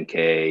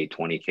 10K,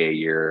 20K a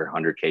year,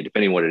 100K,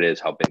 depending what it is,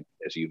 how big,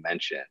 as you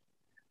mentioned,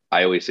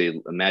 I always say,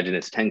 imagine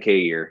it's 10K a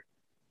year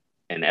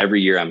and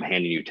every year I'm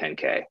handing you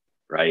 10K,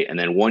 right? And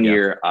then one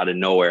year out of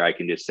nowhere, I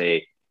can just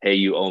say, hey,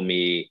 you owe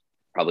me,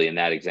 probably in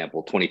that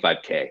example,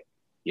 25K.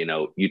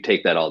 You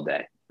take that all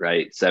day,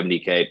 right?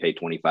 70K, pay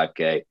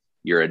 25K,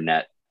 you're a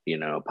net,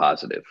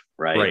 positive,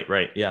 right?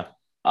 Right. Yeah.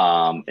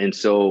 And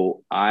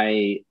so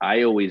I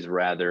always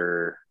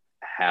rather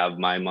have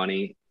my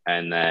money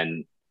and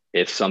then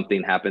if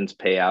something happens,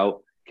 pay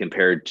out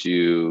compared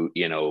to,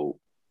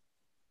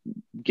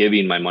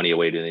 giving my money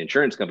away to the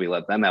insurance company,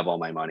 let them have all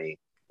my money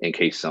in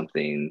case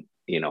something,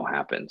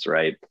 happens.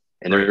 Right.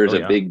 And there's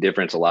a big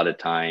difference a lot of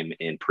time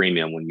in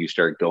premium when you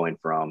start going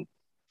from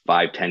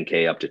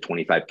 10K up to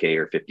 25K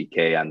or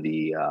 50K on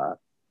the,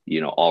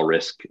 all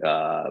risk,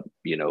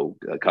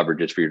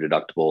 coverages for your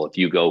deductible. If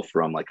you go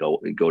from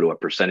go to a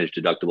percentage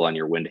deductible on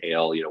your wind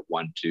hail,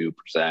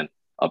 1-2%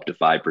 up to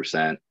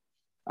 5%.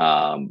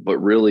 But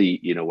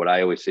really, what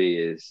I always say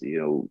is,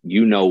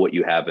 what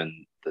you have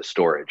in the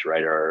storage,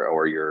 right?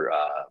 Or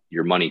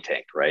your money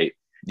tank, right?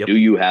 Yep. Do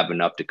you have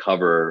enough to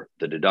cover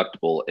the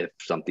deductible if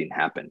something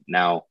happened?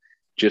 Now,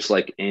 just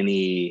like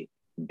any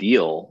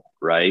deal,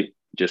 right?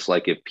 Just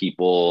like if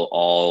people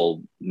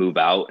all move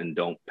out and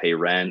don't pay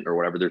rent or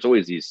whatever, there's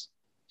always these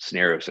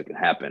scenarios that can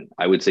happen.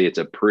 I would say it's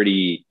a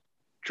pretty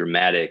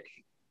dramatic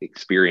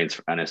experience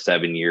on a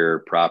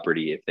 7-year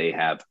property if they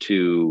have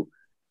two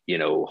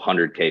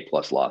 100K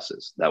plus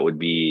losses. That would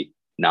be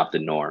not the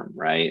norm,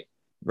 right?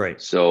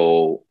 Right.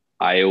 So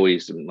I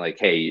always am like,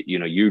 hey,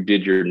 you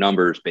did your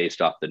numbers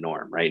based off the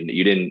norm, right? And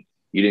you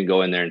didn't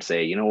go in there and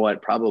say,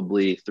 what,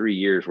 probably 3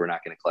 years we're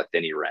not going to collect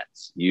any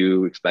rents.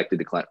 You expected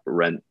to collect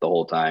rent the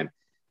whole time.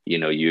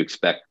 You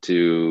expect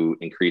to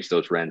increase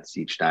those rents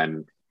each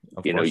time.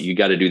 You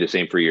got to do the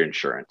same for your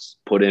insurance.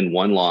 Put in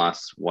one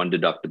loss, one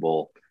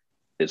deductible.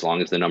 As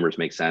long as the numbers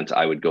make sense,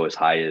 I would go as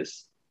high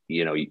as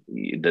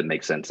that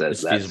makes sense as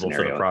it's that feasible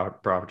scenario. For the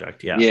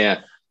project. Yeah.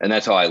 Yeah. And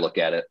that's how I look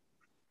at it.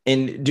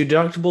 And do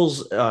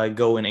deductibles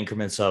go in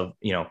increments of,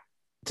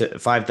 to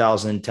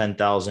 5,000,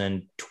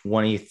 10,000,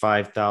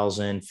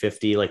 25,000,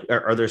 50? Like,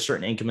 are there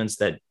certain increments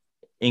that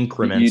you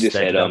just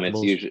that hit them?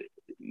 It's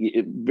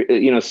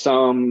usually,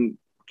 some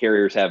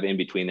carriers have in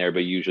between there,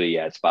 but usually,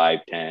 it's 5,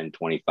 10,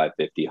 25,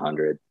 50,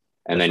 100.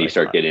 And then you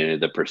start getting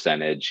into the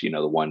percentage,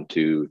 the 1,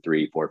 2,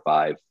 3, 4,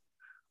 5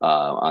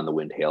 on the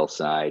wind hail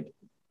side.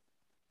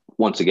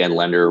 Once again,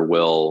 lender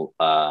will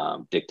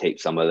dictate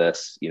some of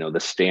this. The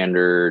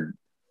standard,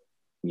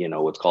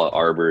 what's called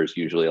arbors,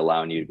 usually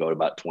allowing you to go to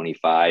about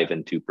 25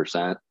 and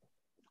 2%.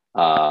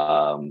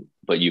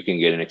 But you can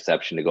get an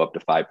exception to go up to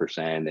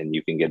 5%, and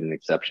you can get an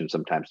exception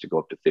sometimes to go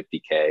up to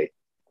 50K.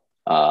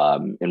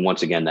 And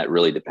once again, that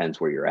really depends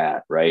where you're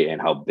at, right?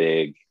 And how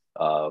big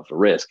of a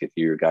risk. If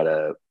you've got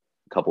a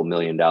couple $1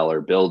 million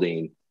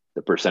building,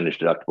 the percentage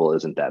deductible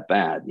isn't that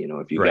bad.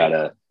 If you got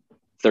a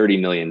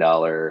 $30 million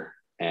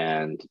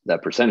and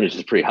that percentage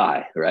is pretty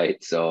high,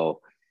 right?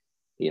 So,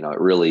 it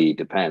really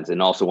depends.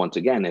 And also, once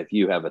again, if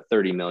you have a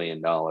 $30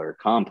 million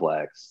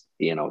complex,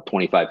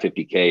 25,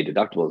 50K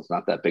deductible is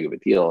not that big of a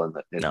deal in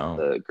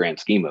the grand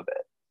scheme of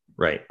it.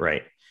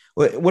 Right.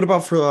 What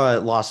about for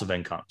loss of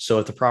income? So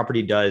if the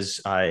property does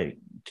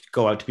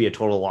go out to be a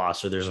total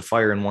loss, or there's a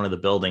fire in one of the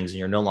buildings and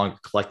you're no longer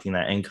collecting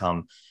that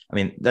income, I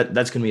mean,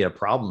 that's going to be a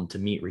problem to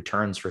meet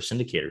returns for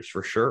syndicators,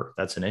 for sure.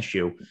 That's an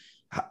issue.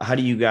 How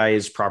do you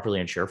guys properly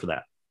insure for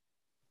that?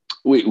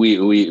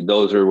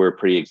 We're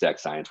pretty exact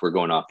science. We're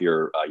going off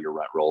your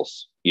rent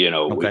rolls.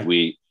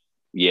 Okay.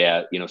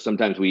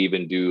 Sometimes we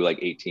even do like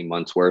 18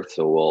 months worth.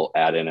 So we'll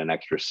add in an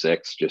extra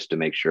 6 just to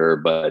make sure,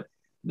 but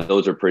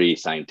those are pretty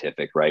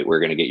scientific, right?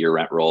 We're going to get your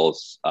rent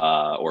rolls,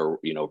 or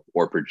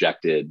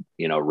projected,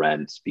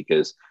 rents,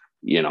 because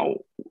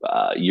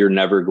you're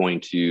never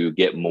going to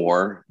get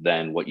more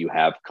than what you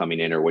have coming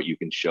in or what you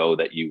can show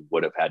that you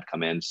would have had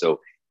come in. So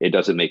it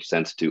doesn't make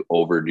sense to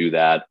overdo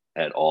that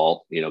at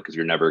all, because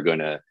you're never going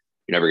to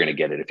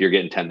get it. If you're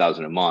getting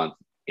 10,000 a month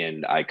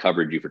and I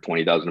covered you for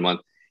 20,000 a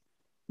month,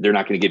 they're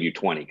not going to give you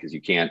 20 because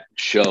you can't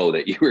show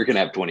that you were going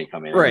to have 20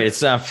 come in. Right.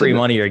 It's not free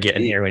money you're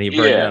getting here when you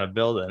burn down a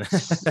building.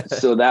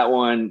 So that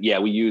one,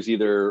 we use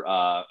either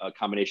a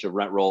combination of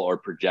rent roll or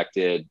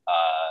projected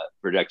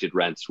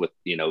rents with,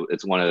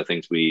 it's one of the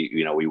things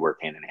we work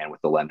hand in hand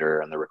with the lender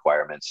and the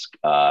requirements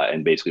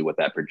and basically what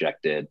that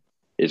projected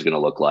is going to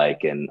look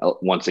like. And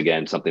once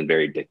again, something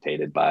very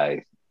dictated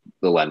by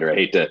the lender. I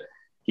hate to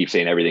keep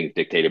saying everything's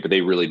dictated, but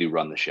they really do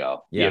run the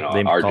show.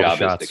 Our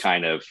job is to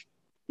kind of,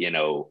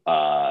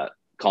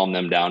 calm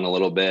them down a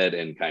little bit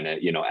and kind of,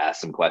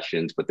 ask some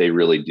questions, but they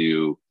really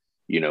do,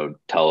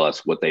 tell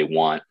us what they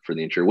want for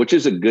the insurer, which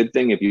is a good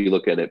thing. If you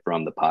look at it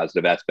from the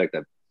positive aspect,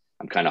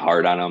 I'm kind of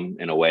hard on them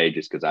in a way,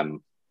 just because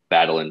I'm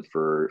battling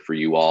for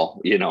you all,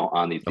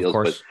 on these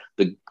deals.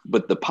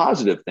 But the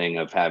positive thing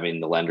of having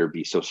the lender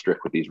be so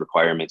strict with these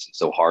requirements and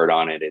so hard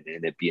on it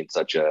and it being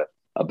such a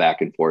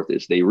back and forth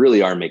is they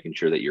really are making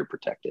sure that you're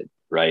protected,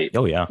 right?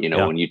 Oh yeah.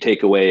 When you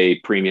take away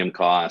premium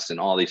costs and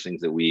all these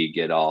things that we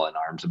get all in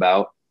arms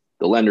about,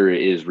 the lender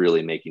is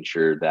really making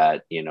sure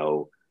that,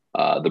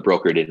 the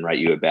broker didn't write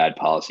you a bad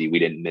policy. We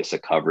didn't miss a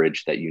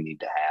coverage that you need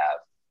to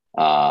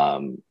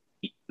have.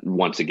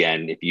 Once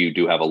again, if you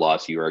do have a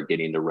loss, you are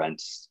getting the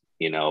rents,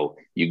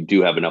 you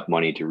do have enough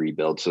money to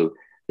rebuild. So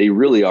they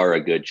really are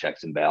a good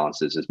checks and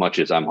balances, as much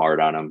as I'm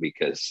hard on them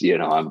because,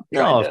 I'm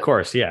trying of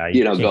course. Yeah.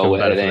 go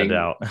with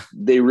anything.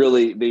 They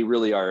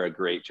really are a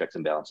great checks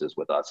and balances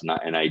with us.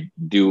 And I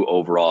do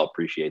overall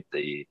appreciate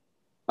the,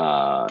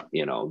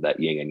 that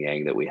yin and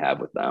yang that we have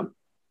with them.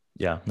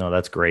 Yeah, no,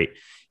 that's great.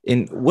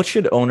 And what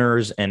should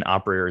owners and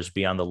operators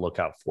be on the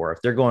lookout for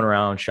if they're going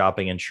around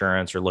shopping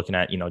insurance or looking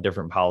at,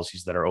 different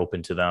policies that are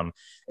open to them?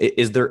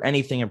 Is there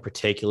anything in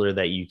particular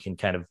that you can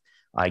kind of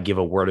give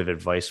a word of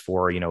advice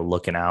for,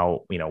 looking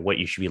out, what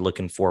you should be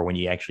looking for when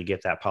you actually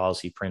get that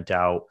policy print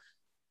out?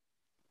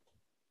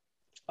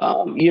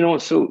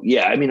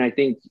 I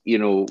think,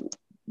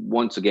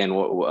 once again,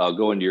 what I'll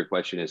go into your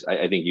question is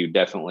I think you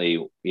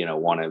definitely,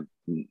 want to,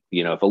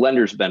 if a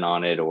lender's been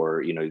on it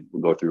or,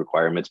 go through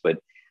requirements, but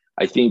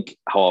I think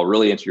how I'll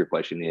really answer your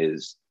question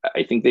is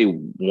I think they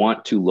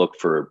want to look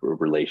for a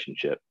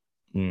relationship,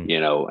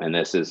 and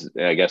this is,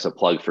 I guess, a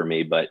plug for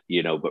me, but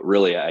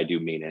really I do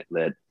mean it,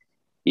 that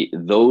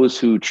those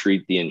who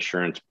treat the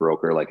insurance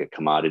broker like a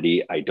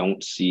commodity, I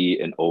don't see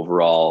an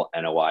overall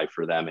NOI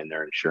for them in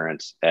their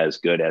insurance as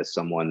good as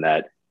someone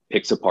that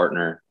picks a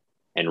partner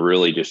and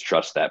really just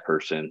trust that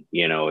person.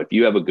 If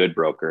you have a good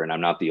broker, and I'm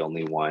not the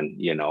only one,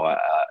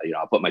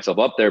 I'll put myself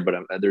up there, but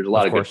there's a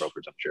lot of good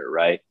brokers, I'm sure.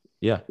 Right.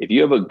 Yeah. If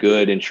you have a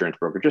good insurance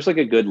broker, just like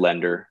a good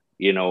lender,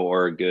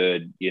 or a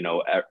good,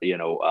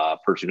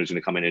 person who's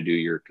going to come in and do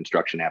your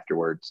construction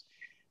afterwards,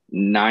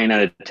 9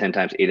 out of 10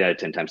 times, 8 out of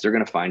 10 times, they're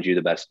going to find you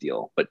the best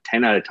deal, but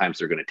 10 out of times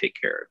they're going to take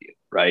care of you.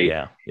 Right.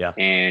 Yeah. Yeah.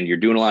 And you're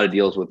doing a lot of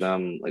deals with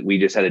them. Like we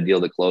just had a deal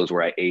to close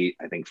where I ate,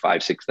 I think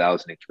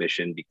 5,000-6,000 in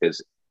commission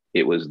because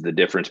it was the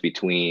difference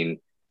between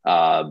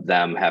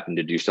them having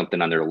to do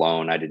something on their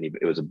loan.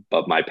 It was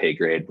above my pay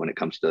grade when it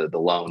comes to the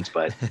loans,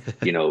 but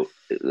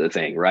the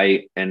thing,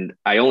 right. And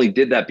I only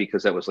did that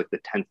because that was like the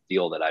 10th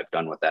deal that I've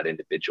done with that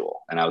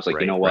individual. And I was like,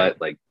 what,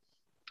 like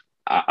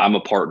I'm a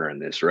partner in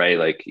this, right?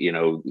 Like,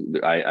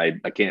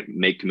 I can't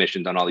make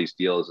commissions on all these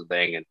deals and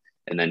thing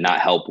and then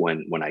not help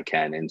when I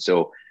can. And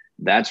so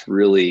that's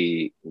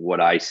really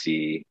what I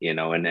see, and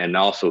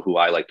also who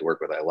I like to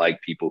work with. I like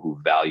people who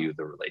value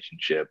the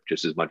relationship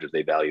just as much as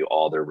they value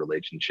all their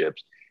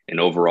relationships. And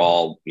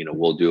overall,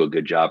 we'll do a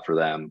good job for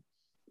them.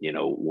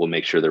 We'll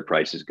make sure their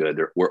price is good.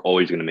 We're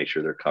always going to make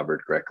sure they're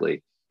covered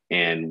correctly.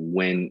 And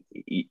when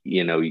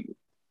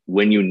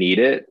you need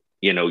it,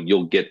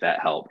 you'll get that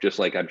help. Just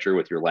like I'm sure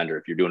with your lender,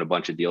 if you're doing a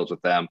bunch of deals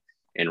with them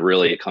and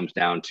really it comes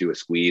down to a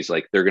squeeze,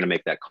 like they're going to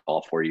make that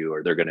call for you,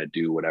 or they're going to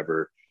do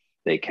whatever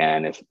they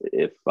can.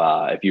 If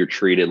you're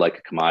treated like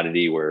a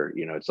commodity where,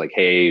 it's like,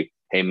 Hey,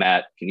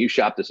 Matt, can you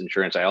shop this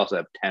insurance? I also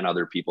have 10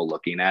 other people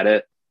looking at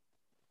it.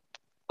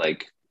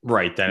 Like,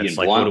 right. Then it's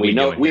like, we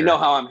know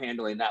how I'm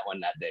handling that one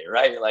that day.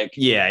 Right. Like,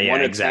 yeah,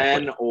 1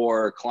 exactly. 10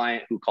 or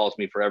client who calls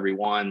me for every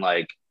one,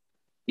 like,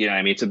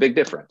 it's a big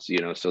difference,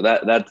 so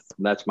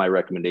that's my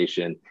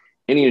recommendation.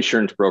 Any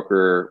insurance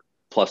broker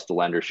plus the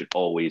lender should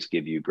always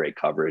give you great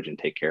coverage and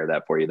take care of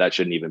that for you. That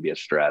shouldn't even be a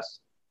stress,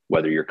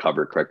 whether you're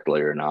covered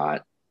correctly or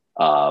not.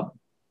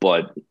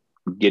 But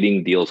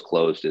getting deals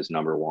closed is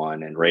number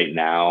one. And right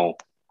now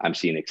I'm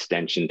seeing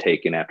extension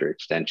taken after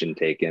extension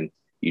taken.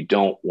 You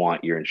don't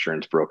want your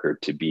insurance broker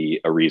to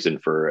be a reason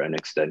for an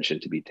extension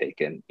to be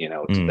taken.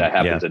 That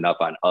happens enough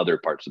on other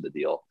parts of the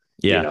deal.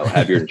 Yeah.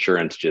 Have your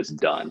insurance just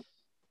done.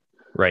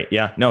 Right.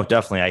 Yeah, no,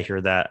 definitely. I hear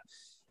that.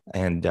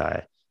 And,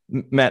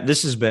 Matt,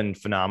 this has been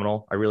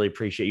phenomenal. I really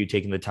appreciate you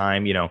taking the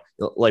time.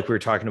 Like we were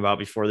talking about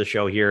before the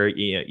show here,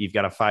 you've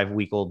got a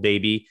 5-week-old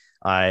baby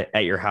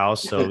at your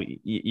house. So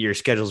your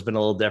schedule's been a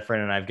little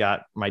different. And I've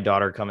got my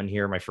daughter coming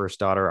here, my first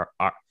daughter,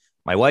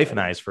 my wife and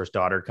I's first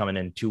daughter coming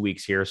in 2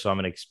 weeks here. So I'm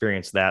going to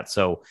experience that.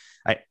 So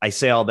I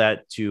say all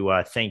that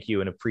to thank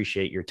you and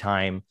appreciate your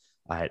time.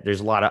 There's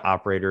a lot of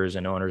operators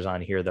and owners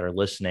on here that are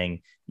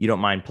listening. You don't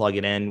mind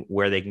plugging in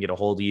where they can get a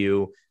hold of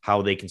you,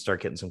 how they can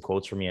start getting some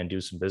quotes from you and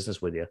do some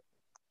business with you.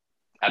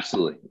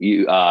 Absolutely.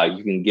 You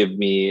can give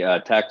me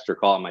a text or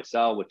call on my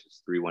cell, which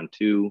is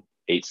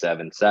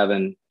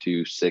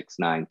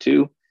 312-877-2692.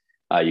 You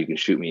can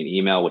shoot me an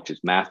email, which is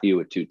Matthew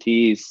with 2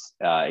 T's,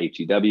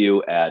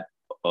 HEW at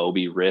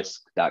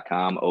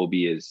obrisk.com. OB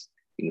is,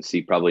 you can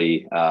see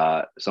probably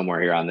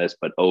somewhere here on this,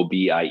 but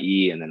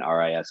OBIE and then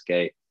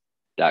RISK.com.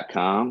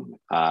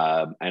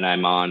 And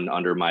I'm on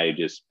under my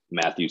just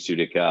Matthew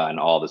Sudica on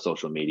all the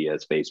social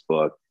medias,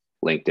 Facebook,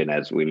 LinkedIn,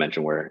 as we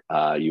mentioned, where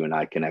you and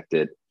I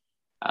connected.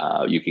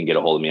 You can get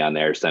a hold of me on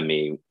there, send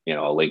me, a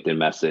LinkedIn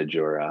message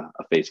or a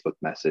Facebook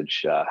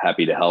message.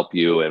 Happy to help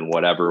you in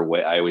whatever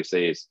way. I always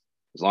say is,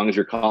 as long as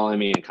you're calling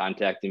me and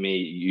contacting me,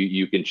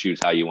 you can choose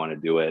how you want to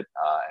do it,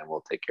 and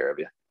we'll take care of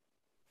you.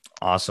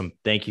 Awesome.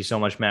 Thank you so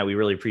much, Matt. We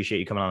really appreciate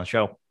you coming on the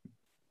show.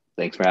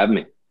 Thanks for having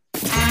me.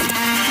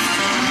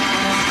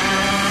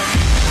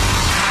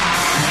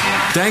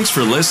 Thanks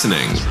for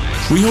listening.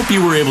 We hope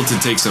you were able to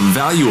take some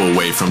value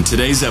away from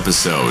today's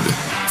episode.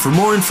 For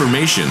more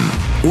information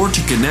or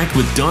to connect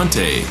with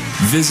Dante,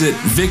 visit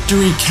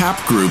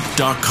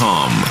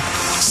victorycapgroup.com.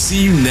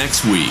 See you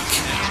next week.